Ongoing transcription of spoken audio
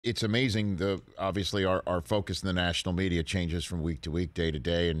it's amazing. Obviously our focus in the national media changes from week to week, day to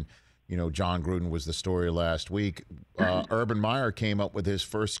day, and John Gruden was the story last week. Urban Meyer came up with his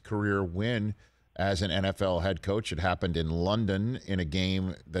first career win as an NFL head coach. It happened in London in a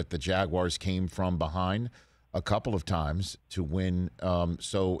game that the Jaguars came from behind a couple of times to win.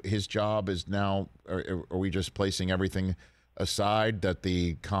 So his job is now, are we just placing everything aside, that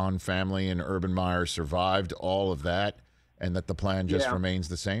the Khan family and Urban Meyer survived all of that and that the plan just remains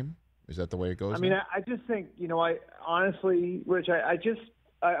the same? Is that the way it goes? I mean, I just think, I honestly, Rich, I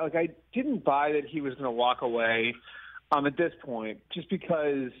didn't buy that he was going to walk away at this point, just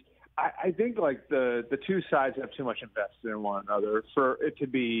because I think the two sides have too much invested in one another for it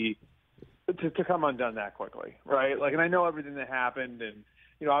to come undone that quickly, right? And I know everything that happened, and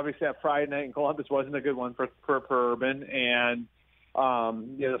obviously that Friday night in Columbus wasn't a good one for Urban, and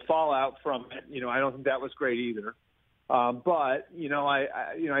the fallout from it, I don't think that was great either. But you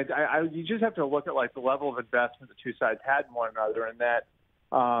just have to look at the level of investment the two sides had in one another, and that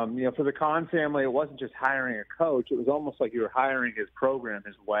for the Khan family, it wasn't just hiring a coach; it was almost like you were hiring his program,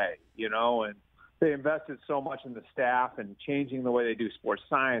 his way, and they invested so much in the staff and changing the way they do sports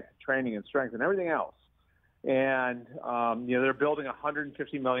science, training, and strength, and everything else. And they're building a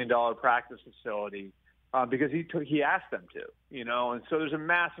 $150 million practice facility because he asked them to, and so there's a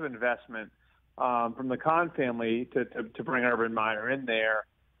massive investment from the Khan family to bring Urban Meyer in there,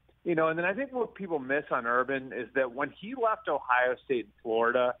 and then I think what people miss on Urban is that when he left Ohio State and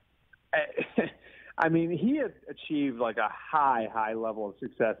Florida, I mean, he had achieved a high level of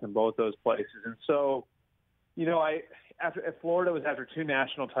success in both those places, and so, Florida was after 2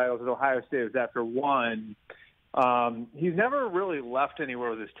 national titles, and Ohio State was after 1. He's never really left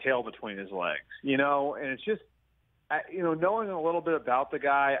anywhere with his tail between his legs, and it's just, knowing a little bit about the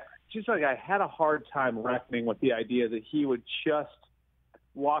guy, just I had a hard time reckoning with the idea that he would just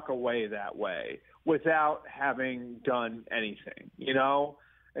walk away that way without having done anything,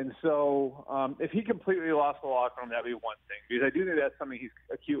 And so if he completely lost the locker room, that'd be one thing, because I do think that's something he's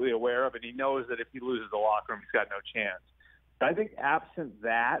acutely aware of, and he knows that if he loses the locker room, he's got no chance. But I think absent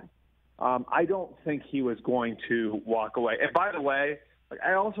that, I don't think he was going to walk away. And by the way,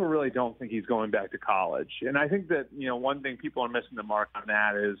 I also really don't think he's going back to college. And I think that, one thing people are missing the mark on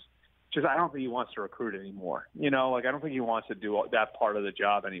that is just I don't think he wants to recruit anymore. I don't think he wants to do that part of the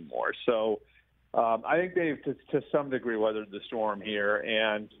job anymore. So I think they've, to some degree, weathered the storm here.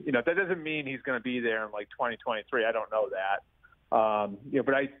 And, that doesn't mean he's going to be there in 2023. I don't know that.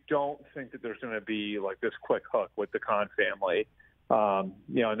 But I don't think that there's going to be this quick hook with the Khan family, and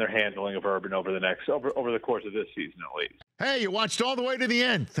their handling of Urban over the course of this season at least. Hey, you watched all the way to the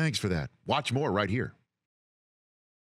end. Thanks for that. Watch more right here.